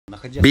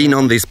Being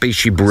on the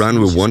spaceship Buran,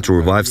 we want to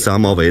revive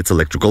some of its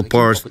electrical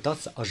parts.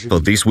 For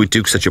this we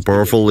took such a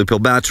powerful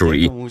lithium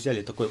battery. It's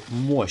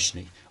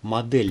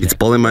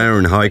polymer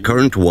and high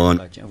current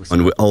one,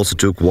 and we also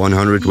took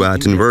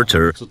 100-watt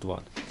inverter.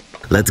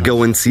 Let's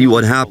go and see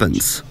what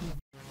happens.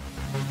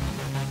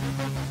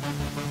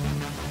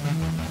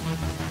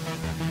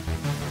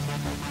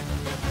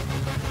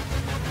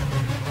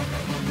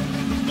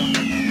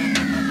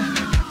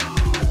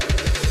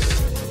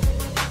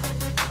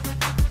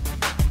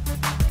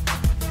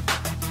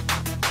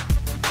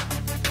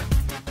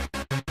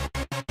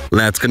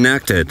 Let's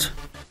connect it.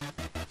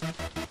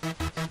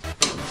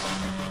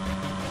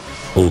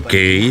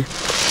 Okay.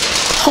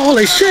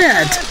 Holy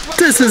shit!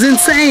 This is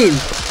insane!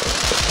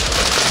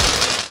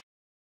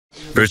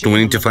 First we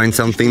need to find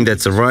something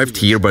that's arrived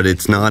here, but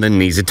it's not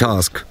an easy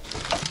task.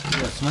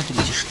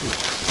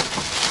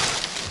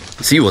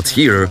 See what's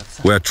here?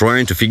 We're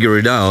trying to figure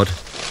it out.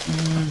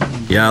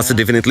 Yes, it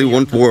definitely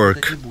won't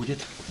work.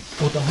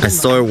 I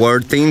saw a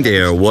weird thing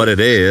there. What it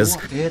is?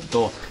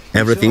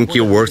 Everything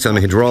here works on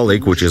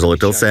hydraulic, which is a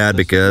little sad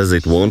because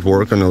it won't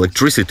work on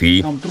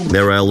electricity.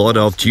 There are a lot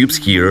of tubes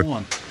here.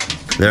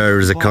 There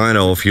is a kind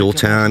of fuel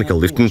tank, a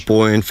lifting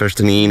point,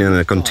 fastening, and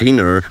a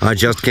container. I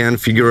just can't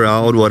figure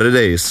out what it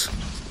is.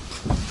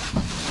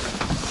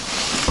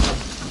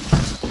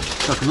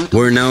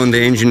 We're now in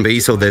the engine bay,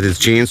 so that it's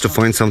a chance to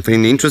find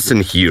something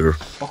interesting here.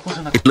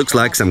 It looks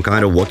like some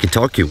kind of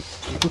walkie-talkie.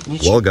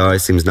 Well,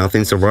 guys, seems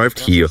nothing's arrived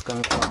here.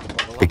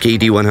 The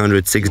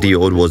KD106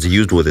 diode was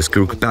used with the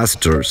screw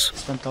capacitors.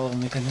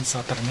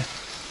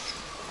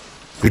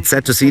 It's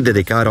sad to see that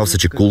they cut off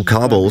such a cool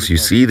cables. You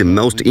see, the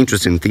most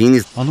interesting thing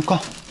is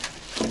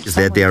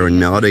that there are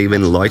not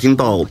even lighting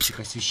bulbs.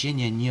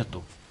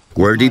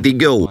 Where did they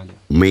go?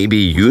 Maybe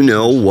you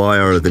know why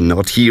are they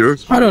not here?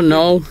 I don't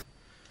know.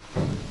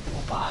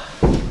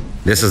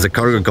 This is a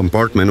cargo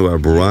compartment where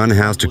Buran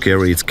has to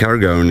carry its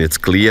cargo, and it's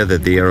clear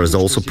that there is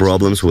also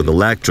problems with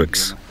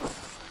electrics.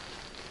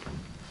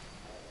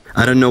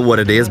 I don't know what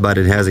it is, but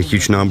it has a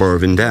huge number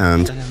of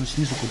indents.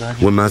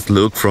 We must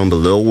look from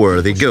below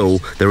where they go.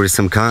 There is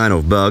some kind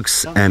of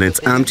box, and it's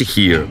empty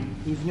here.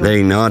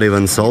 They're not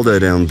even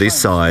soldered on this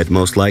side.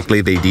 Most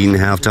likely they didn't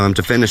have time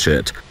to finish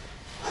it.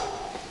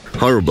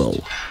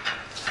 Horrible.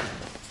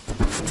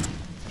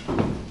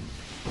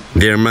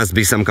 There must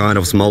be some kind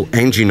of small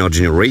engine or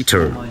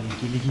generator.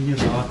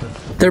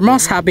 There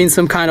must have been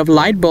some kind of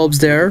light bulbs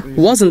there.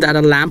 Wasn't that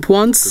a lamp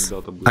once?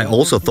 I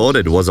also thought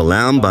it was a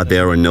lamp, but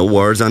there are no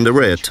wires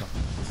under it.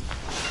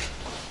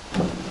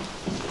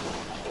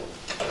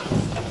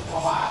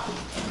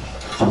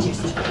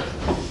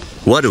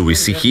 What do we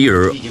see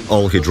here?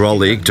 All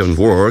hydraulic don't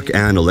work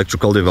and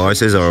electrical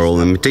devices are all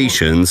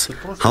limitations.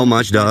 How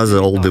much does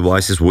all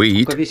devices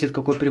weigh?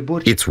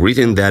 It's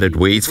written that it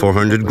weighs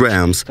 400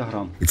 grams.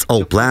 It's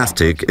all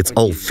plastic, it's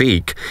all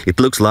fake. It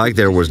looks like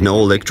there was no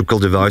electrical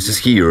devices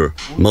here.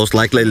 Most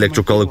likely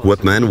electrical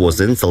equipment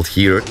was installed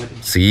here.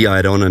 See,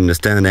 I don't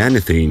understand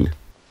anything.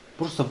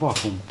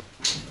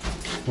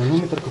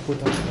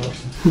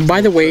 By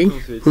the way,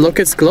 look,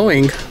 it's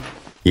glowing.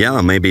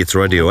 Yeah, maybe it's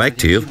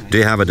radioactive. Do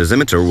you have a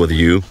dosimeter with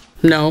you?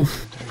 No.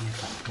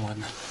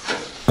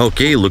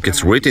 Okay, look,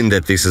 it's written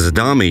that this is a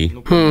dummy.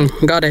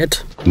 Got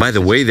it. By the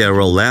way, there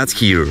are LEDs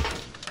here.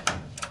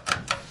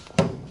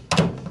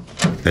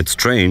 It's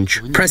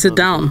strange. Press it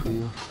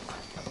down.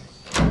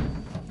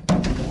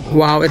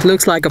 Wow, it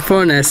looks like a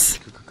furnace.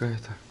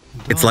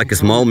 It's like a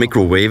small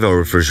microwave or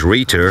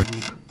refrigerator.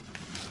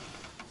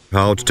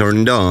 How to turn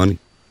it on?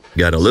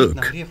 Gotta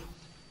look.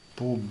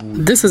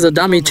 This is a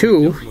dummy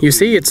too. You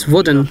see, it's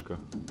wooden.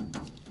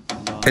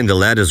 And the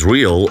LED is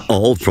real,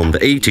 all from the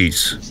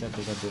 80s.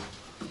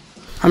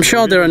 I'm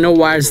sure there are no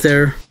wires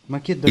there.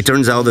 It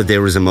turns out that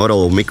there is a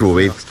model of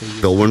microwave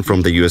oven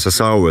from the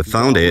USSR. We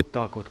found it.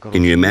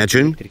 Can you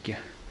imagine?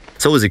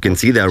 So as you can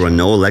see, there are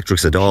no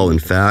electrics at all. In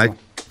fact,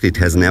 it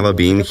has never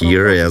been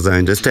here, as I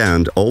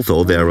understand.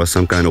 Although there are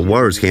some kind of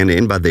wires handed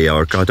in, but they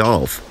are cut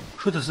off.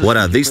 What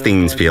are these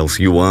things, Phils?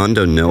 You want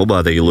to know,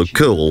 but they look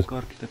cool.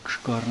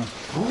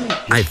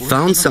 I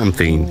found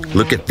something.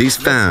 Look at this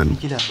fan.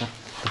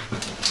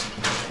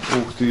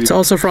 It's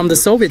also from the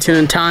Soviet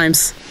Union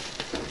times.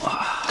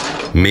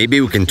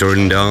 Maybe we can turn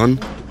it on?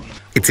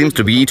 It seems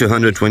to be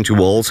 220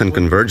 volts and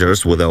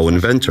convergers with our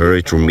inverter.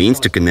 It remains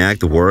to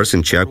connect the wires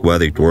and check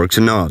whether it works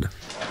or not.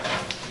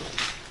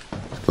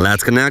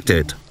 Let's connect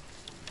it.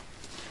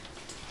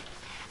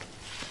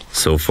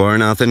 So far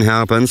nothing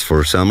happens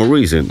for some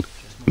reason.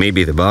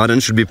 Maybe the button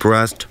should be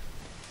pressed.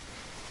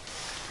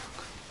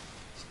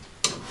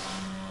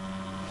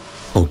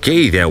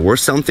 Okay, there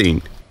was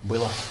something.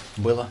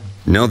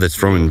 No, that's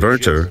from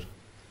inverter.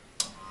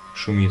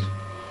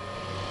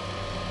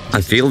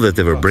 I feel that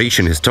the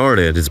vibration has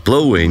started. It's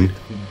blowing.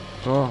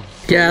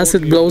 Yes,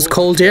 it blows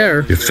cold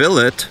air. You feel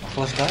it?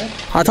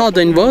 I thought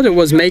the inverter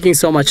was making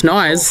so much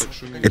noise.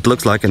 It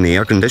looks like an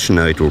air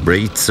conditioner. It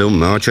vibrates so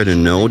much. I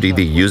don't know. Did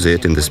they use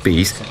it in the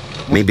space?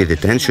 Maybe the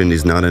tension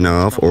is not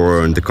enough,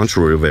 or on the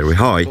contrary, very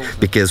high,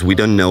 because we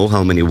don't know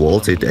how many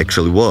volts it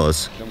actually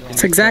was.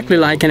 It's exactly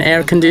like an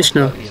air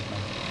conditioner.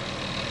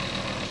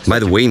 By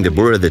the way, in the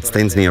Buran that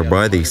stands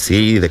nearby, they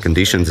say the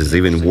conditions is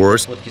even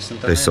worse.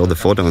 I saw the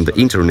photo on the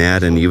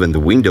internet and even the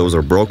windows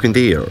are broken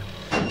there.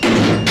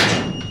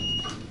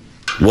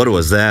 What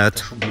was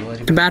that?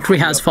 The battery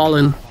has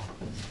fallen.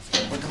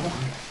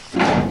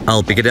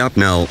 I'll pick it up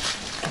now.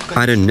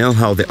 I don't know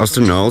how the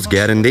astronauts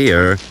get in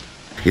there.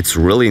 It's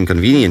really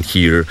inconvenient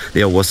here.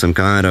 There was some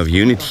kind of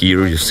unit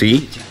here, you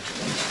see?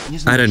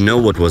 I don't know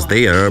what was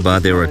there,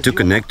 but there are two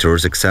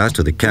connectors access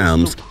to the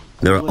cams.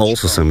 There are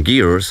also some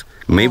gears.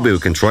 Maybe we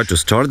can try to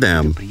start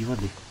them.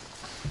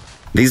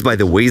 This, by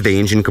the way, is the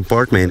engine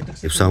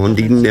compartment. If someone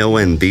didn't know,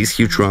 and this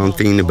huge round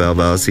thing above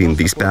us in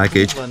this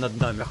package,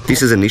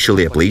 this is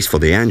initially a place for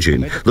the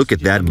engine. Look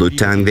at that blue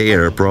tank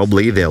there.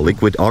 Probably the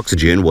liquid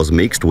oxygen was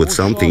mixed with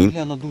something,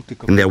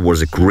 and there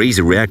was a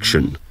crazy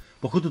reaction.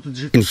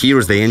 And here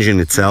is the engine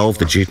itself.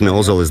 The jet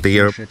nozzle is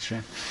there.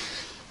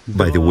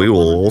 By the way,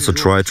 we'll also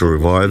try to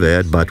revive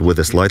it, but with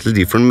a slightly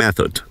different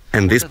method.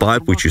 And this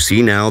pipe which you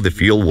see now, the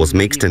fuel was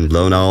mixed and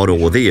blown out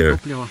over there.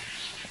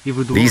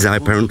 These are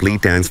apparently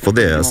tanks for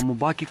this.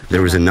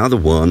 There is another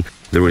one.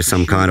 There is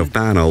some kind of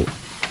panel.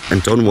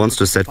 Anton wants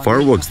to set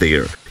fireworks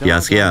there.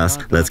 Yes,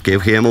 let's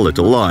give him a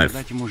little life.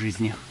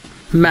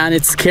 Man,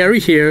 it's scary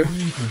here.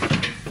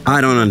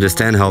 I don't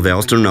understand how the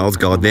astronauts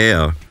got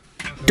there.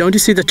 Don't you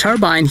see the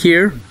turbine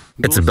here?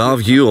 It's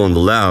above you on the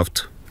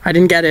left. I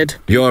didn't get it.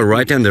 You are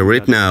right under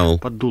it now.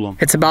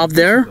 It's above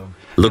there?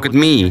 Look at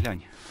me.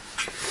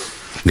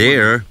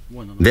 There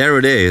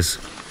it is.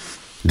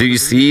 Do you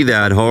see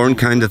that horn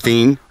kind of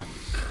thing?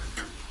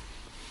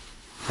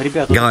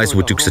 Guys,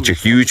 we took such a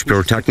huge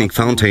pyrotechnic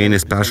fountain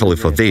especially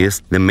for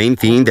this. The main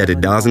thing that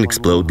it doesn't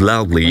explode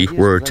loudly.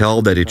 We're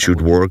told that it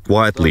should work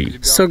quietly.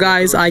 So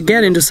guys, I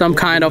get into some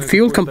kind of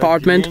fuel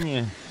compartment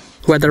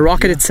where the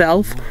rocket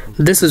itself.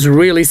 This is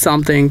really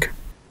something.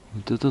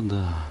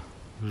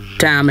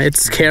 Damn,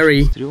 it's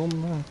scary.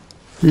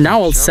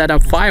 Now I'll set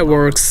up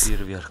fireworks.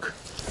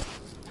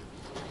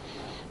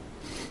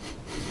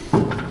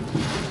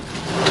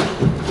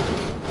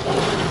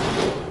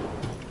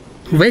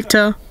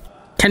 Victor,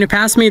 can you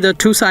pass me the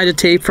two-sided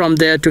tape from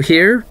there to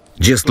here?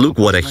 Just look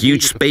what a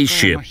huge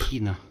spaceship.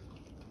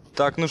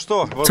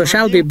 So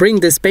shall we bring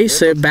this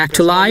spaceship back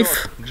to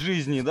life?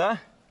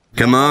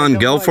 Come on,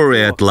 go for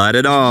it, light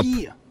it up.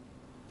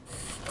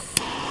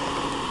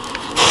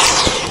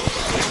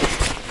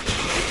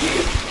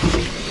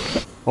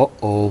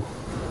 Uh-oh.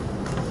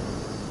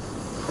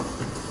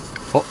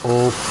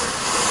 Uh-oh.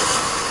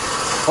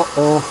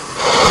 Uh-oh.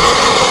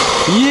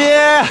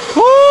 Yeah!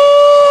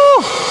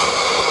 Woo!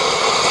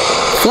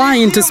 Fly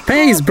into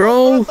space,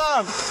 bro!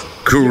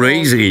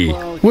 Crazy.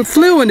 We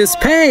flew into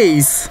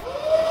space!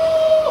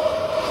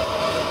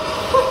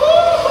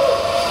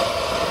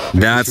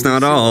 That's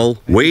not all.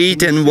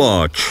 Wait and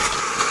watch.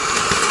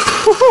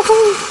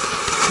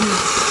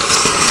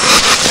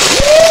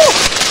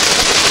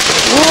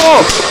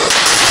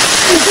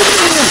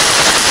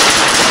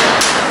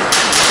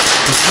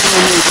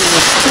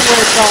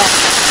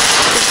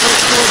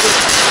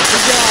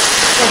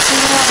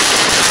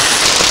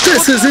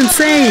 This is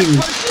insane!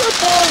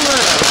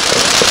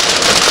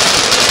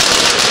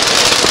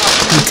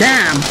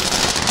 Damn!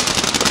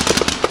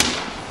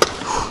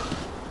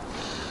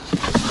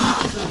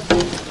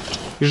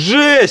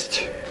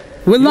 Жесть!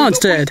 We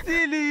launched it!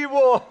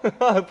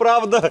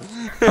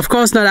 Of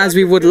course not as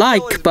we would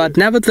like, but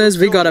nevertheless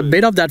we got a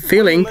bit of that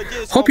feeling.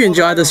 Hope you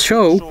enjoyed the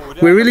show.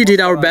 We really did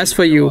our best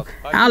for you.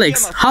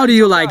 Alex, how do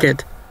you like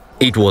it?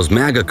 It was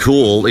mega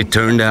cool. It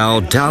turned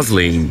out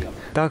dazzling.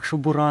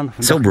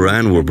 So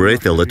Buran, we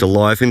breathed a little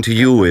life into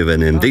you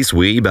even in this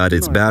way, but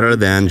it's better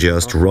than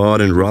just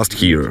rot and rust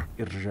here.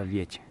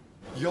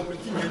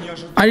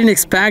 I didn't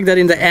expect that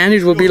in the end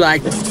it would be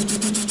like...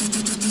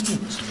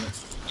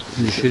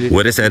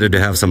 We decided to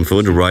have some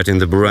food right in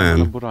the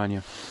Buran.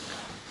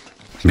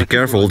 Be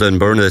careful, don't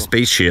burn the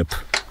spaceship.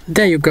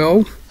 There you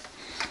go.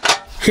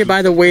 Here,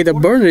 by the way, the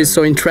burner is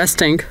so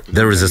interesting.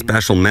 There is a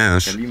special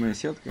mesh.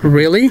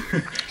 Really?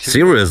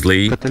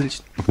 Seriously?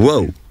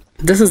 Whoa.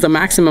 This is the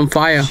maximum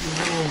fire.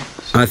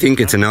 I think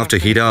it's enough to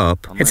heat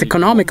up. It's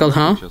economical,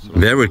 huh?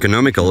 Very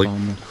economical.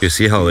 You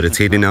see how it is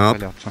heating up?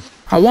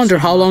 I wonder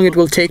how long it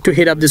will take to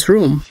heat up this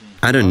room.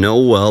 I don't know,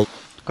 well,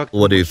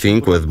 what do you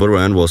think with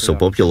Buran was so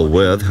popular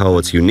with, how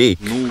it's unique?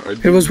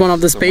 It was one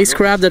of the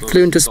spacecraft that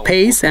flew into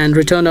space and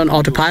returned on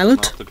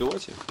autopilot.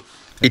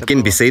 It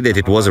can be said that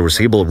it was a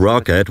reusable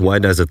rocket. Why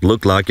does it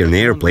look like an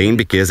airplane?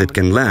 Because it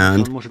can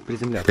land.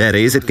 That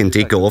is, it can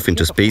take off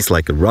into space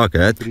like a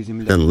rocket,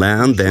 then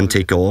land, then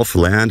take off,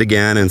 land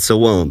again, and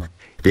so on.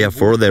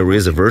 Therefore, there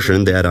is a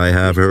version that I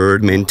have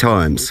heard many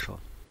times.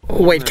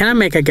 Wait, can I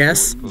make a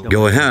guess?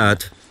 Go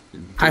ahead.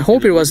 I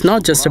hope it was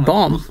not just a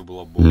bomb.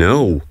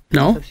 No.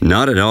 No?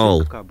 Not at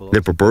all.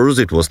 They proposed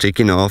it was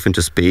taken off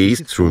into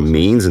space through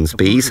means in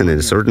space and at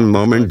a certain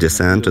moment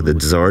descend to the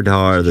desired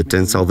higher than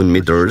 10,000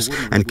 meters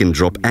and can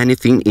drop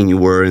anything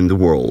anywhere in the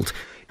world.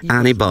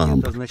 Any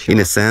bomb. In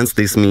a sense,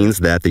 this means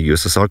that the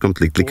USSR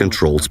completely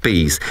controlled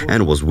space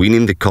and was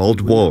winning the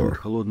Cold War.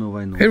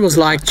 It was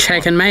like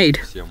check and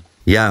mate.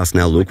 Yes,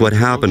 now look what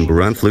happened.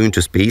 Buran flew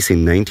into space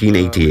in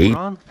 1988,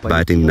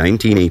 but in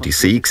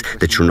 1986,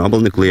 the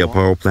Chernobyl nuclear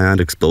power plant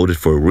exploded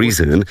for a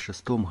reason,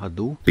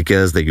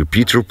 because the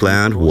Jupiter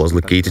plant was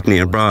located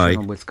nearby.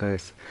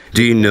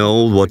 Do you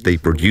know what they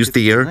produced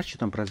there?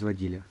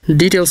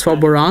 Details for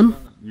Buran?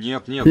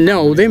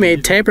 No, they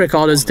made tape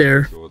recorders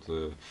there.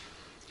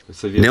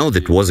 No,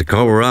 that was a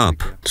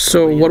cover-up.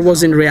 So what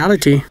was in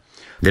reality?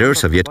 Their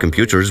Soviet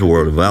computers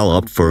were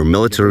developed for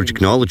military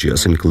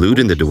technologies,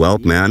 including the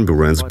development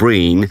Buran's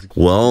brain.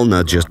 Well,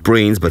 not just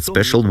brains, but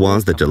special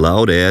ones that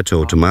allowed it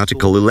to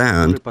automatically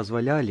land.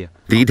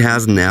 It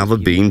has never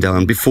been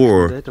done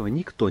before.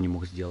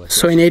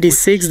 So in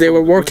 '86 they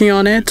were working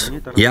on it?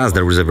 Yes,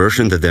 there is a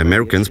version that the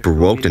Americans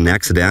provoked an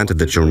accident at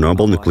the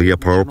Chernobyl nuclear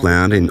power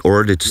plant in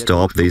order to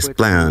stop this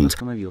plant.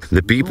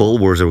 The people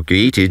were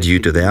evacuated due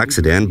to the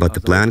accident, but the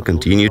plant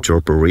continued to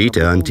operate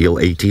until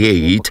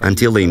 '88,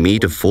 until they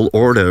made a full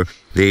order.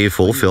 They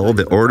fulfilled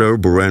the order.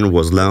 Buran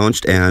was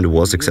launched and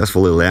was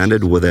successfully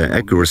landed with an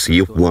accuracy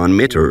of 1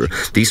 meter.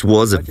 This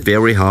was a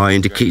very high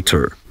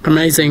indicator.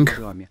 Amazing.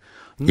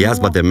 Yes,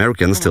 but the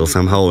Americans still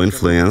somehow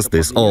influenced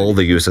this. All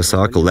the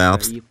USSR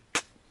collapsed,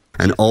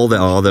 and all the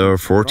other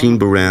 14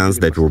 Burans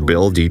that were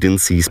built didn't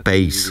see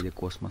space.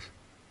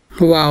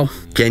 Wow.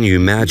 Can you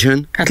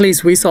imagine? At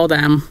least we saw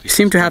them. You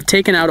seem to have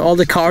taken out all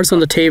the cards on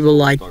the table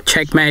like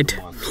checkmate.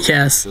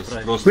 Yes.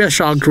 We are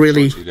shocked,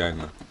 really.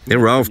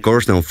 There are, of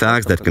course, no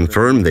facts that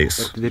confirm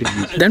this.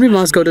 Then we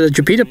must go to the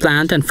Jupiter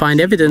plant and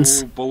find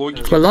evidence.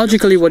 Well,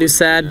 logically, what you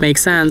said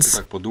makes sense.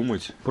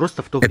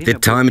 At that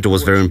time, it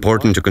was very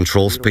important to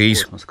control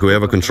space.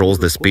 Whoever controls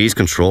the space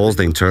controls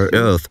the entire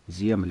Earth.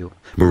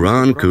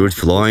 Buran could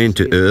fly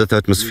into Earth's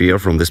atmosphere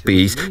from the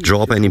space,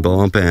 drop any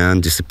bomb,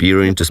 and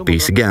disappear into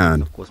space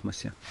again.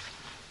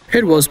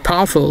 It was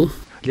powerful.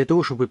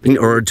 In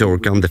order to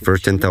overcome the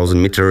first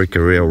 10,000-meter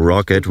carrier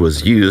rocket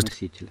was used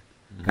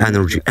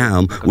energy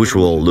arm, which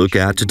we'll look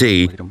at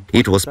today.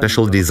 It was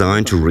specially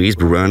designed to raise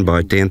Buran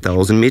by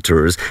 10,000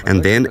 meters,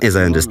 and then, as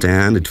I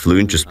understand, it flew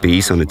into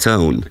space on its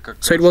own.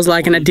 So it was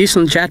like an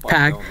additional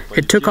jetpack.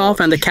 It took off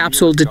and the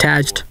capsule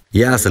detached.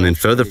 Yes, and it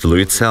further flew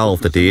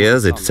itself. That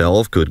is, it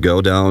itself could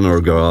go down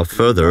or go up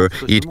further.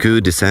 It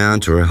could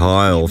descend to a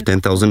height of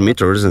 10,000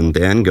 meters and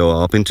then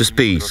go up into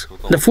space.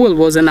 The fuel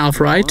was enough,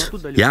 right?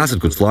 Yes,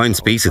 it could fly in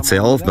space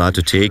itself, but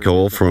to take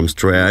off from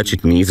stretch,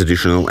 it needs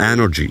additional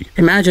energy.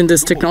 Imagine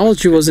this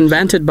technology was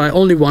invented by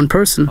only one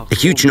person. A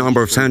huge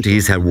number of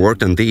scientists have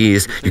worked on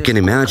these. You can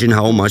imagine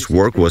how much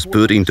work was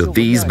put into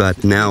these,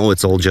 but now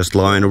it's all just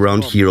lying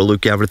around here.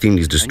 Look, everything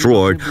is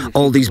destroyed.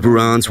 All these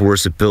Burans were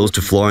supposed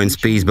to fly in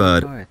space,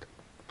 but...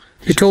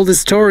 You told this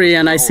story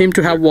and I seem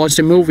to have watched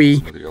a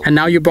movie, and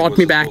now you brought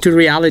me back to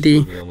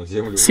reality.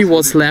 See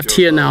what's left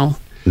here now.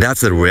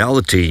 That's the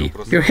reality.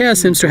 Your hair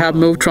seems to have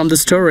moved from the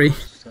story.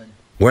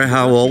 Where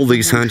have all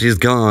these scientists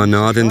gone?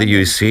 Not in the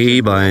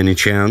USA by any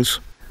chance?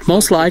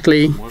 Most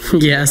likely,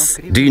 yes.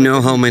 Do you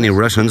know how many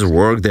Russians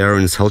work there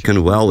in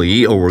Silicon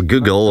Valley or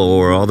Google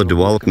or other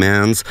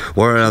developments?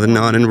 Why are they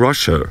not in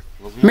Russia?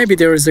 Maybe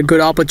there is a good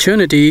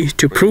opportunity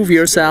to prove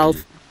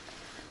yourself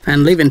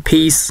and live in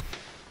peace.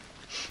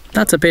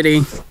 That's a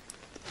pity.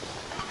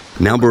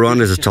 Now Buran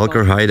is a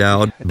stalker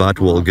hideout, but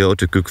we'll go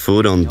to cook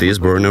food on this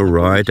burner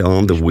right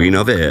on the wing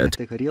of it.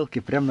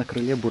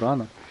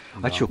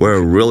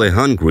 We're really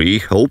hungry.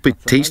 Hope it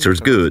tastes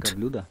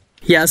good.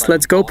 Yes,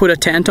 let's go put a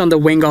tent on the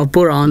wing of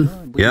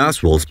Buran.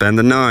 Yes, we'll spend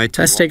the night.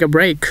 Let's take a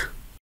break.